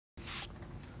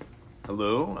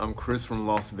Hello, I'm Chris from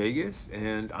Las Vegas,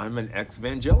 and I'm an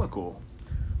ex-evangelical.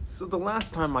 So the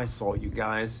last time I saw you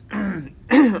guys,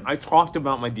 I talked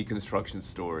about my deconstruction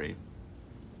story,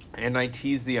 and I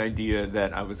teased the idea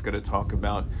that I was going to talk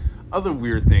about other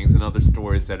weird things and other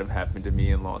stories that have happened to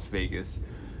me in Las Vegas.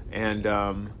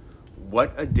 And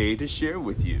what a day to share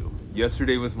with you.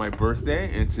 Yesterday was my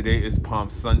birthday, and today is Palm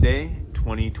Sunday,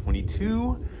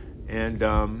 2022, and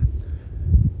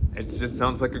it just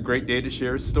sounds like a great day to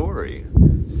share a story.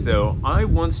 So I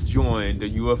once joined a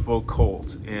UFO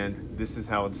cult, and this is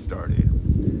how it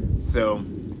started. So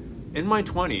in my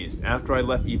 20s, after I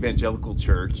left evangelical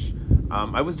church,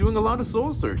 I was doing a lot of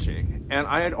soul searching, and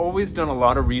I had always done a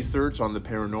lot of research on the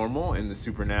paranormal and the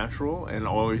supernatural, and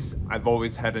I've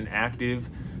always had an active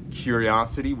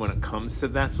curiosity when it comes to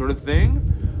that sort of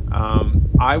thing.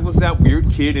 I was that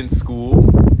weird kid in school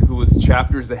who was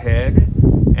chapters ahead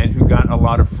and who got a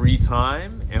lot of free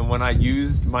time, and when I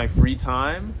used my free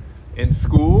time in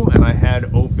school and I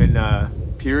had open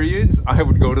periods, I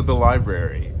would go to the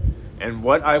library. And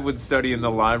what I would study in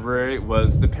the library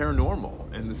was the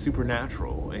paranormal and the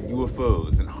supernatural and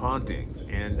UFOs and hauntings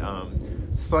and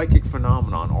psychic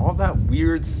phenomenon, all that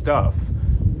weird stuff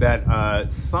that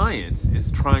science is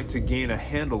trying to gain a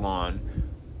handle on,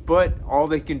 but all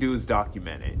they can do is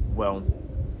document it. Well,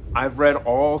 I've read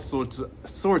all sorts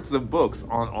of books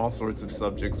on all sorts of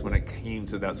subjects when it came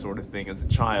to that sort of thing as a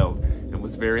child, and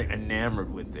was very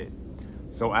enamored with it.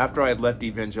 So after I had left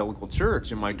evangelical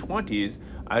church in my 20s,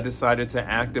 I decided to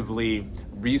actively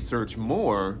research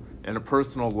more at a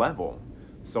personal level.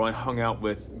 So I hung out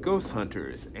with ghost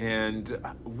hunters and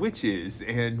witches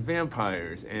and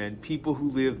vampires and people who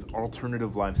live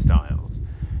alternative lifestyles.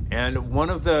 And one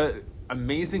of the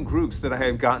amazing groups that I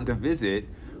had gotten to visit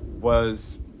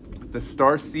was the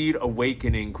Starseed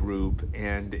Awakening Group,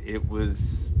 and it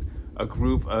was a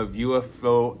group of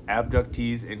U.F.O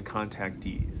abductees and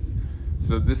contactees.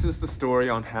 So this is the story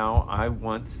on how I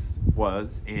once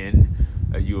was in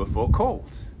a UFO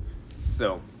cult.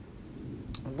 So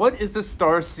what is a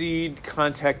Starseed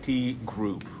contactee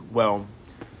group? Well,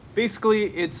 basically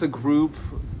it's a group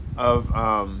of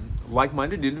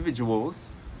like-minded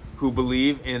individuals who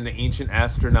believe in the ancient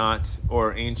astronaut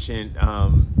or ancient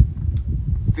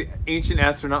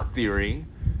astronaut theory.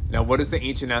 Now, what is the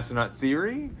ancient astronaut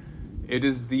theory? It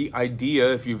is the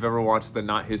idea, if you've ever watched the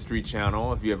Not History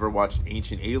Channel, if you ever watched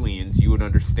Ancient Aliens, you would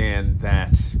understand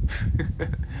that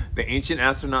the ancient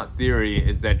astronaut theory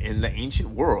is that in the ancient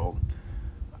world,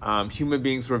 human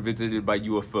beings were visited by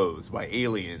UFOs, by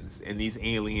aliens, and these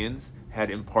aliens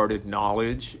had imparted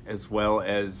knowledge as well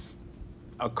as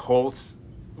occult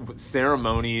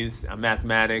ceremonies,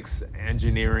 mathematics,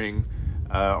 engineering,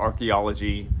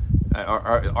 archaeology,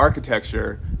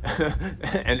 architecture,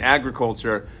 and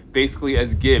agriculture, basically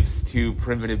as gifts to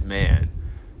primitive man.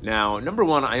 Now, number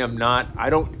one, I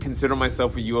don't consider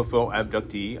myself a UFO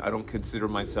abductee. I don't consider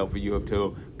myself a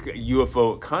UFO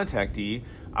contactee.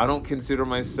 I don't consider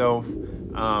myself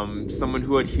someone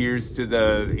who adheres to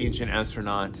the ancient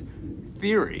astronaut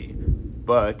theory,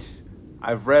 but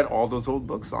I've read all those old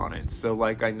books on it, so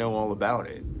like I know all about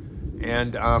it.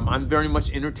 And I'm very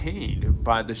much entertained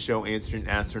by the show Ancient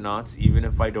Astronauts, even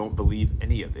if I don't believe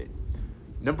any of it.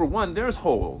 Number one, there's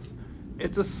holes.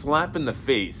 It's a slap in the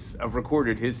face of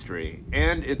recorded history,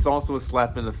 and it's also a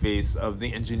slap in the face of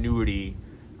the ingenuity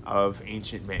of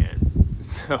ancient man.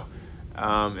 So,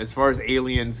 as far as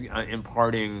aliens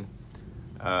imparting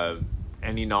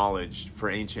any knowledge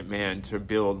for ancient man to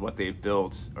build what they've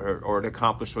built or to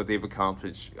accomplish what they've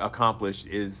accomplished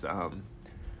is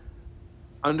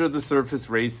under the surface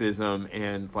racism,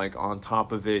 and like on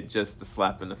top of it, just a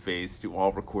slap in the face to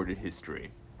all recorded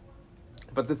history.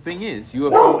 But the thing is,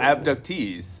 UFO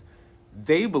abductees,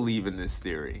 they believe in this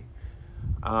theory.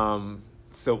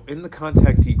 So in the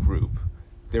contactee group,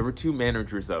 there were two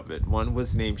managers of it. One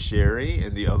was named Sherry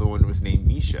and the other one was named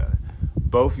Misha.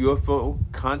 Both UFO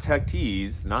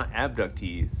contactees, not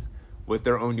abductees, with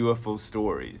their own UFO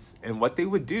stories. And what they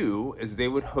would do is they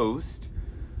would host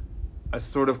a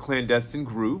sort of clandestine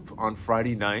group on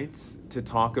Friday nights to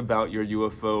talk about your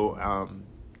UFO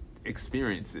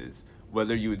experiences,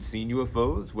 whether you had seen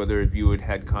UFOs, whether you had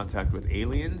had contact with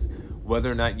aliens,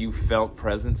 whether or not you felt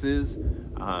presences,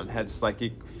 had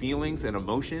psychic feelings and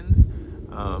emotions.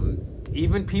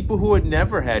 Even people who had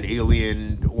never had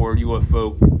alien or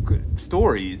UFO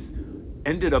stories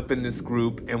ended up in this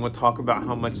group and would talk about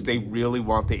how much they really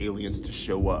want the aliens to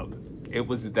show up. It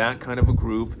was that kind of a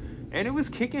group, and it was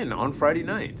kicking on Friday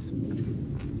nights.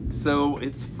 So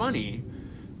it's funny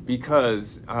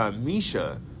because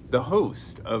Misha, the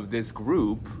host of this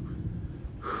group,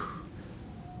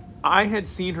 I had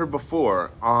seen her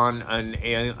before on an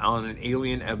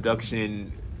alien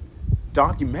abduction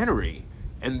documentary,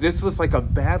 and this was like a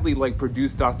badly like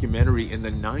produced documentary in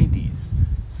the 90s.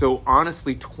 So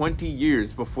honestly, 20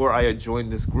 years before I had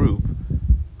joined this group,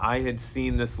 I had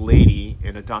seen this lady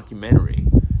in a documentary.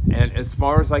 And as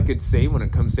far as I could say when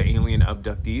it comes to alien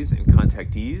abductees and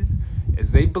contactees,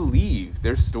 is they believe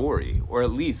their story, or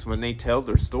at least when they tell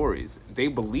their stories, they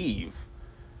believe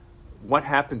what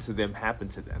happened to them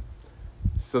happened to them.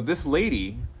 So this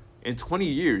lady, in 20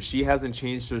 years, she hasn't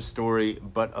changed her story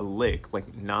but a lick,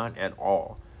 like not at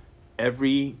all.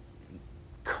 Every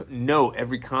note,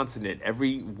 every consonant,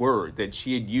 every word that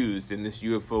she had used in this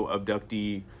UFO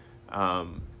abductee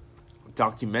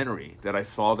documentary that I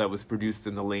saw that was produced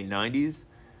in the late 90s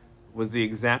was the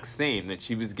exact same that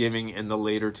she was giving in the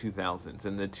later 2000s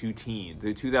and the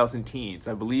 2000 teens.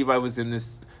 I believe I was in the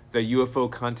UFO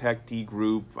contactee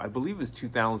group, I believe it was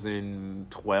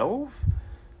 2012,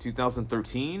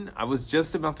 2013. I was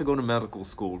just about to go to medical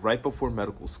school, right before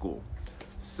medical school.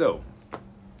 So,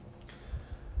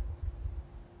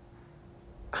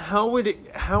 how the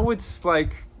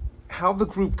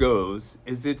group goes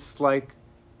is it's like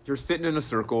you're sitting in a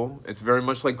circle. It's very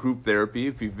much like group therapy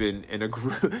if you've been in a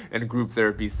group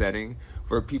therapy setting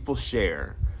where people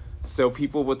share. So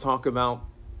people will talk about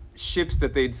ships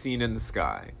that they'd seen in the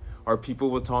sky, or people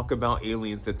will talk about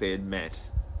aliens that they had met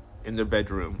in their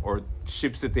bedroom, or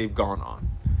ships that they've gone on.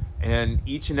 And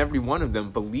each and every one of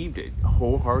them believed it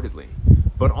wholeheartedly.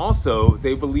 But also,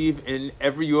 they believe in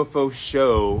every UFO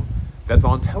show that's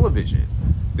on television.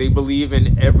 They believe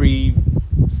in every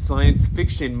science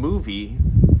fiction movie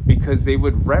because they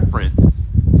would reference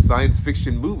science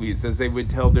fiction movies as they would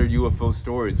tell their UFO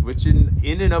stories, which in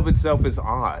and of itself is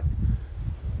odd.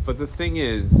 But the thing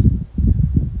is,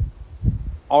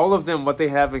 all of them, what they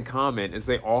have in common is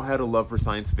they all had a love for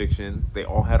science fiction, they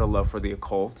all had a love for the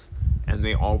occult, and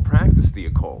they all practiced the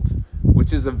occult,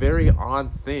 which is a very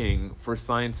odd thing for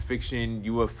science fiction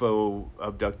UFO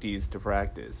abductees to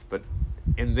practice. But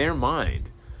in their mind,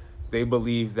 they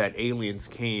believe that aliens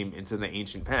came into the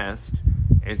ancient past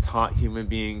and taught human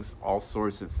beings all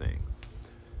sorts of things.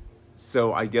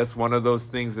 So I guess one of those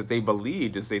things that they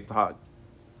believed is they taught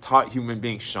human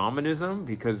beings shamanism,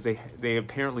 because they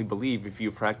apparently believe if you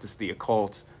practice the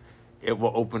occult, it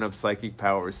will open up psychic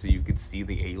powers so you could see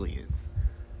the aliens.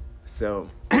 So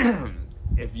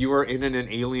if you are in an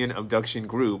alien abduction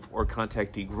group or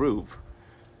contactee group,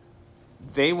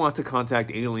 they want to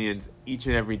contact aliens each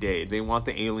and every day. They want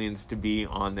the aliens to be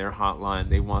on their hotline.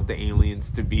 They want the aliens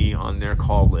to be on their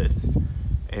call list.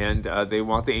 And they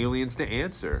want the aliens to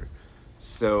answer.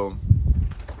 So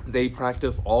they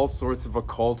practice all sorts of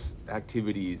occult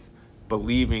activities,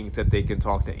 believing that they can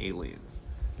talk to aliens.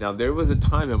 Now, there was a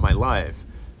time in my life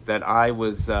that I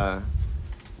was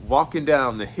walking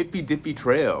down the hippy-dippy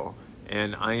trail,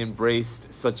 and I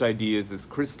embraced such ideas as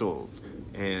crystals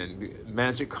and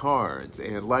magic cards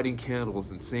and lighting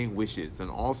candles and saying wishes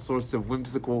and all sorts of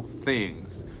whimsical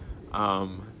things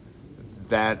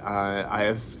that I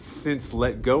have since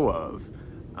let go of.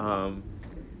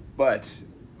 But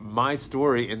my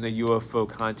story in the UFO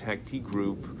contactee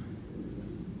group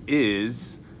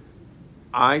is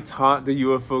I taught the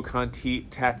UFO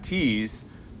contactees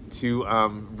to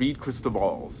read crystal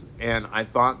balls, and I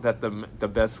thought that the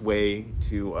best way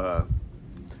to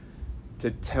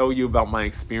tell you about my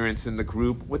experience in the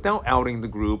group without outing the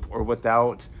group or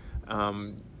without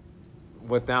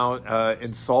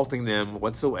insulting them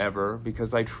whatsoever,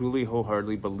 because I truly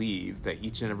wholeheartedly believe that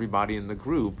each and everybody in the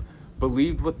group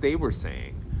believed what they were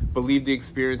saying, believed the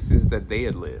experiences that they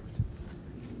had lived.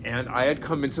 And I had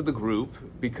come into the group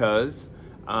because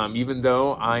even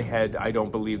though I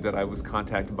don't believe that I was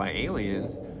contacted by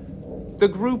aliens, the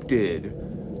group did.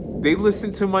 They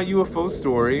listened to my UFO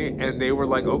story and they were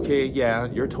like, okay, yeah,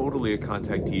 you're totally a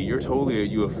contactee. You're totally a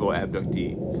UFO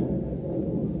abductee.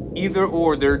 Either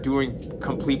or they're doing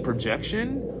complete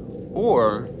projection,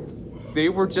 or they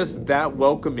were just that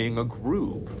welcoming a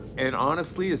group. And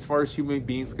honestly, as far as human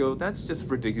beings go, that's just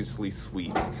ridiculously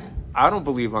sweet. I don't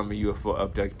believe I'm a UFO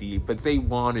abductee, but they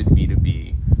wanted me to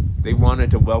be. They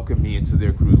wanted to welcome me into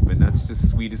their group, and that's just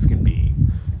sweet as can be.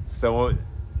 So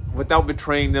without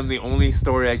betraying them, the only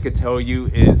story I could tell you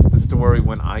is the story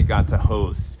when I got to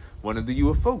host one of the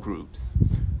UFO groups.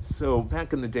 So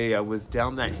back in the day, I was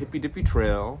down that hippy-dippy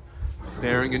trail,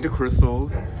 staring into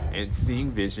crystals and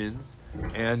seeing visions,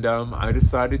 and I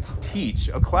decided to teach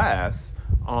a class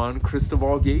on crystal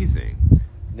ball gazing.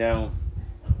 Now,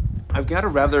 I've got a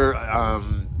rather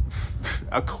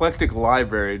eclectic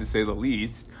library, to say the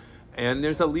least, And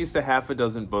there's at least a half a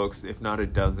dozen books, if not a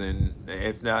dozen,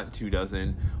 if not 2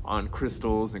 dozen, on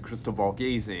crystals and crystal ball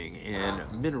gazing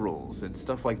and minerals and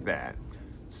stuff like that.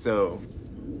 So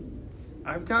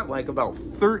I've got like about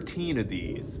 13 of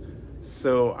these.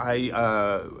 So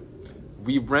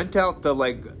we rent out the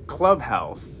like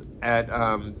clubhouse at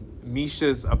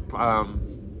Misha's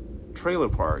trailer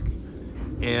park,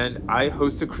 and I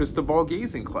host a crystal ball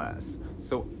gazing class.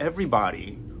 So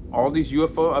everybody, all these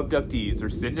UFO abductees are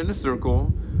sitting in a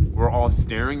circle. We're all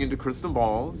staring into crystal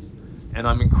balls, and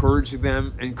I'm encouraging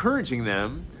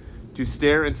them to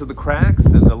stare into the cracks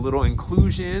and the little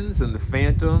inclusions and the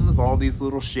phantoms, all these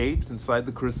little shapes inside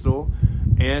the crystal,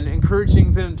 and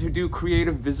encouraging them to do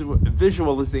creative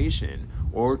visualization,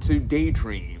 or to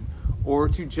daydream, or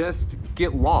to just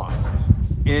get lost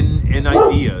in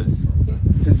ideas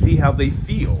to see how they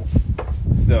feel.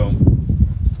 So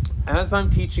as I'm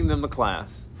teaching them the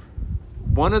class,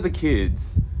 one of the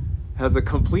kids has a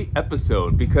complete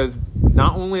episode, because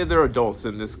not only are there adults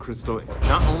in this UFO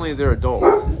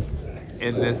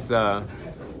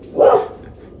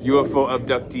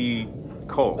abductee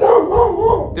cult,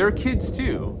 there are kids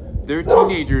too. There are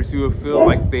teenagers who feel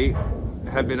like they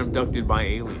have been abducted by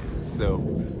aliens. So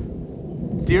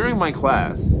during my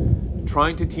class,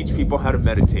 trying to teach people how to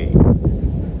meditate,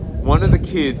 one of the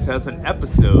kids has an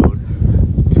episode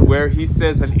to where he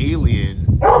says an alien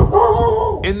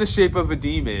in the shape of a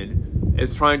demon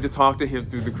is trying to talk to him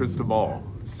through the crystal ball.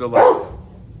 So like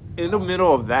in the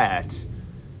middle of that,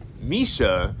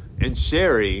 Misha and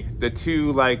Sherry, the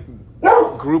two like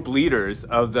group leaders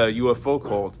of the UFO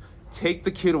cult, take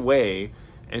the kid away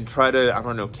and try to, I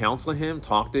don't know, counsel him,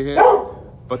 talk to him.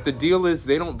 But the deal is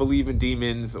they don't believe in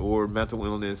demons or mental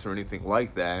illness or anything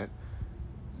like that.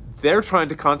 They're trying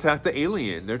to contact the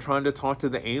alien. They're trying to talk to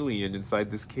the alien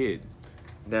inside this kid.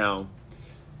 Now,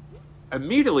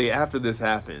 immediately after this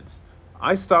happens,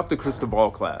 I stopped the crystal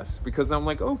ball class, because I'm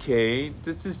like, okay,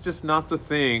 this is just not the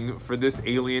thing for this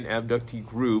alien abductee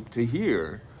group to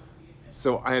hear.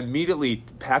 So I immediately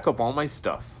pack up all my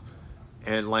stuff,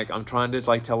 and like I'm trying to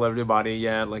like tell everybody,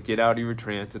 yeah, like get out of your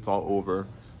trance, it's all over.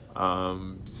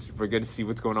 We're going to see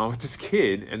what's going on with this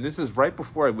kid. And this is right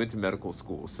before I went to medical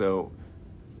school. So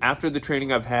after the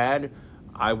training I've had,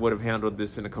 I would have handled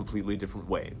this in a completely different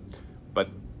way. But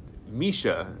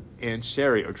Misha and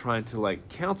Sherry are trying to like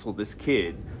counsel this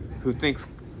kid who thinks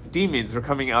demons are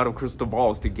coming out of crystal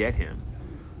balls to get him.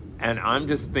 And I'm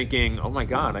just thinking, oh my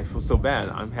God, I feel so bad.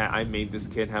 I made this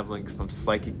kid have like some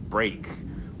psychic break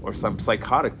or some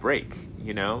psychotic break,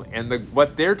 you know? And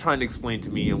what they're trying to explain to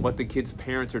me, and what the kid's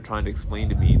parents are trying to explain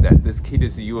to me, that this kid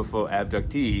is a UFO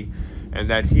abductee, and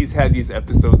that he's had these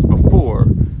episodes before,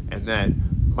 and that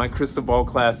my crystal ball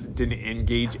class didn't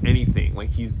engage anything. Like,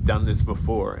 he's done this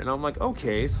before. And I'm like,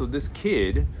 okay, so this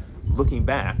kid, looking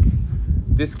back,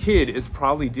 this kid is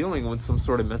probably dealing with some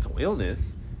sort of mental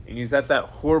illness, and he's at that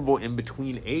horrible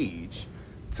in-between age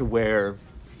to where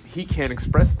he can't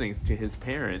express things to his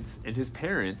parents, and his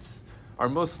parents are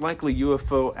most likely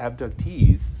UFO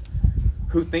abductees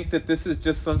who think that this is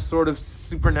just some sort of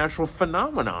supernatural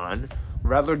phenomenon,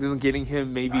 rather than getting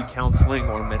him maybe counseling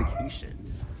or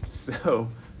medication. So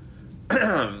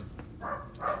the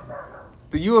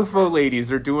UFO ladies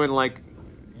are doing like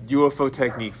UFO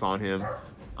techniques on him.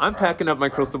 I'm packing up my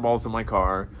crystal balls in my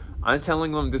car. I'm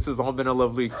telling them this has all been a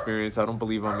lovely experience. I don't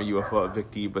believe I'm a UFO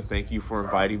abductee, but thank you for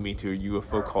inviting me to a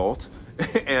UFO cult.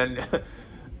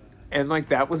 and like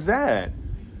that was that.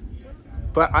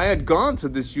 But I had gone to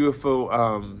this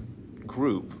UFO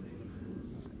group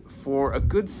for a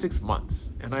good 6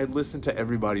 months, and I listened to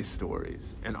everybody's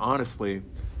stories. And honestly,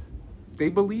 they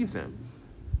believe them.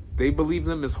 They believe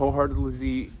them as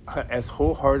wholeheartedly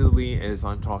as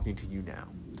I'm talking to you now.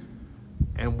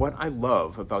 And what I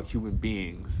love about human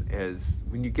beings is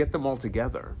when you get them all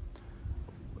together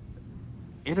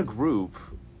in a group,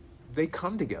 they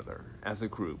come together as a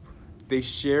group. They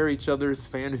share each other's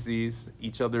fantasies,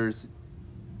 each other's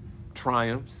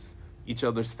triumphs, each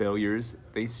other's failures.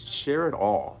 They share it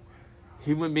all.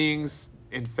 Human beings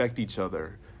infect each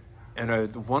other in a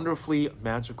wonderfully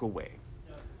magical way.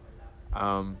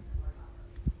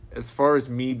 As far as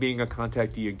me being a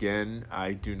contactee, again,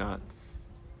 I do not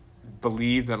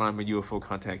believe that I'm a UFO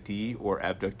contactee or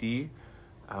abductee.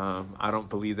 I don't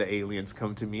believe that aliens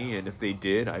come to me, and if they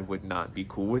did, I would not be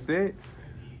cool with it.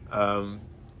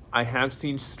 I have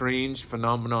seen strange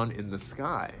phenomenon in the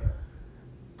sky,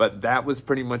 but that was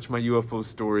pretty much my UFO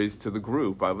stories to the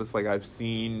group. I was like, I've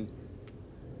seen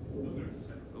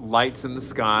lights in the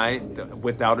sky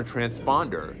without a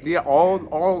transponder. Yeah, all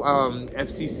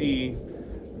FCC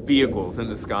vehicles in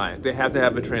the sky. They have to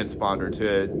have a transponder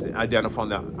to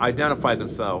identify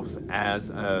themselves as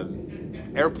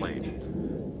an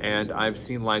airplane. And I've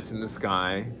seen lights in the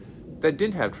sky that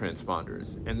didn't have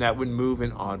transponders and that would move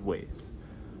in odd ways.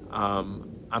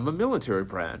 I'm a military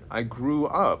brat. I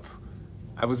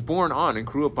was born on and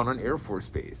grew up on an Air Force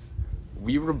base.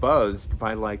 We were buzzed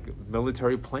by like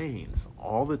military planes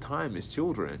all the time as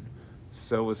children.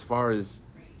 So as far as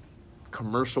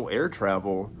commercial air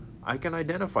travel, I can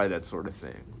identify that sort of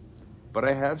thing. But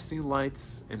I have seen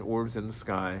lights and orbs in the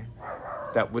sky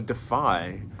that would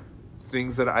defy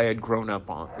things that I had grown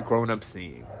up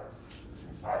seeing.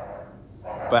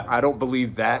 But I don't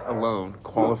believe that alone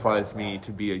qualifies me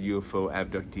to be a UFO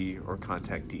abductee or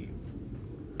contactee.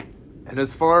 And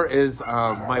as far as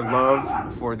my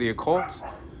love for the occult,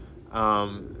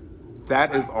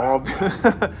 that is all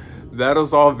that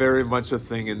is all very much a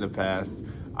thing in the past.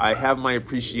 I have my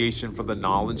appreciation for the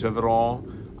knowledge of it all.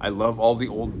 I love all the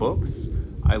old books.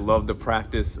 I love the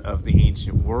practice of the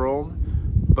ancient world.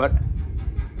 But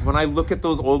when I look at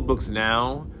those old books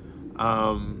now,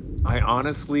 I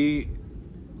honestly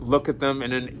look at them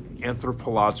in an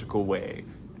anthropological way.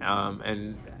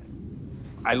 And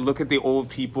I look at the old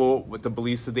people with the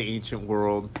beliefs of the ancient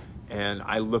world, and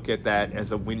I look at that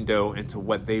as a window into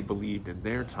what they believed in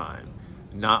their time,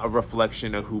 not a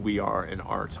reflection of who we are in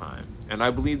our time. And I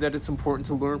believe that it's important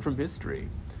to learn from history.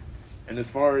 And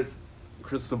as far as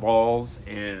crystal balls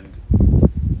and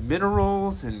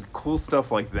minerals and cool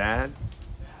stuff like that,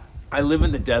 I live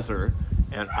in the desert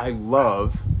and I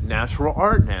love natural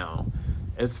art now.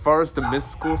 As far as the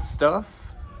mystical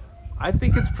stuff, I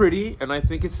think it's pretty and I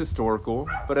think it's historical,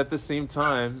 but at the same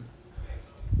time,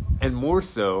 and more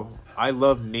so, I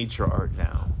love nature art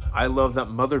now. I love that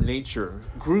Mother Nature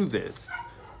grew this,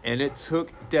 and it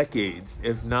took decades,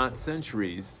 if not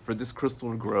centuries, for this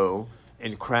crystal to grow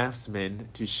and craftsmen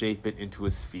to shape it into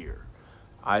a sphere.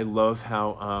 I love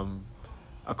how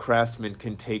a craftsman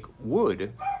can take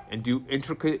wood and do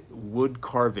intricate wood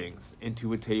carvings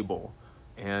into a table,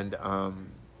 and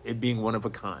it being one of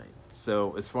a kind.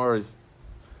 So as far as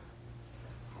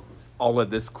all of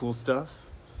this cool stuff,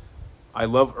 I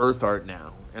love earth art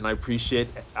now, and I appreciate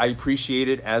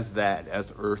it as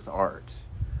earth art.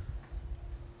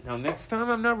 Now next time,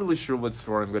 I'm not really sure what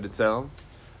story I'm going to tell.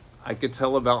 I could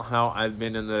tell about how I've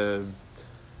been in the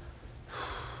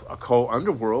occult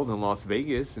underworld in Las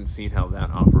Vegas and seen how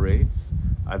that operates.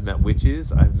 I've met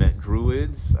witches, I've met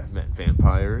druids, I've met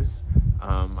vampires.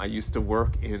 I used to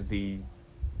work in the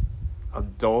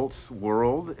adult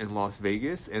world in Las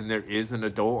Vegas, and there is an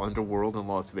adult underworld in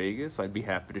Las Vegas. I'd be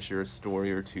happy to share a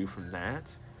story or two from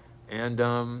that, and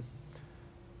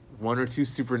one or two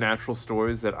supernatural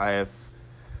stories that I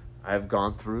have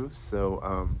gone through.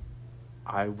 So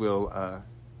I will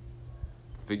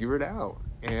figure it out.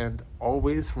 And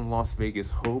always from Las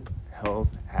Vegas, hope, health,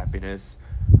 happiness.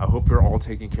 I hope you're all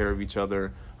taking care of each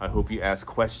other. I hope you ask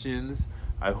questions.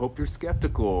 I hope you're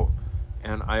skeptical.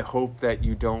 And I hope that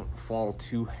you don't fall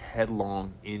too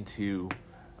headlong into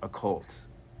a cult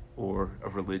or a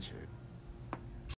religion.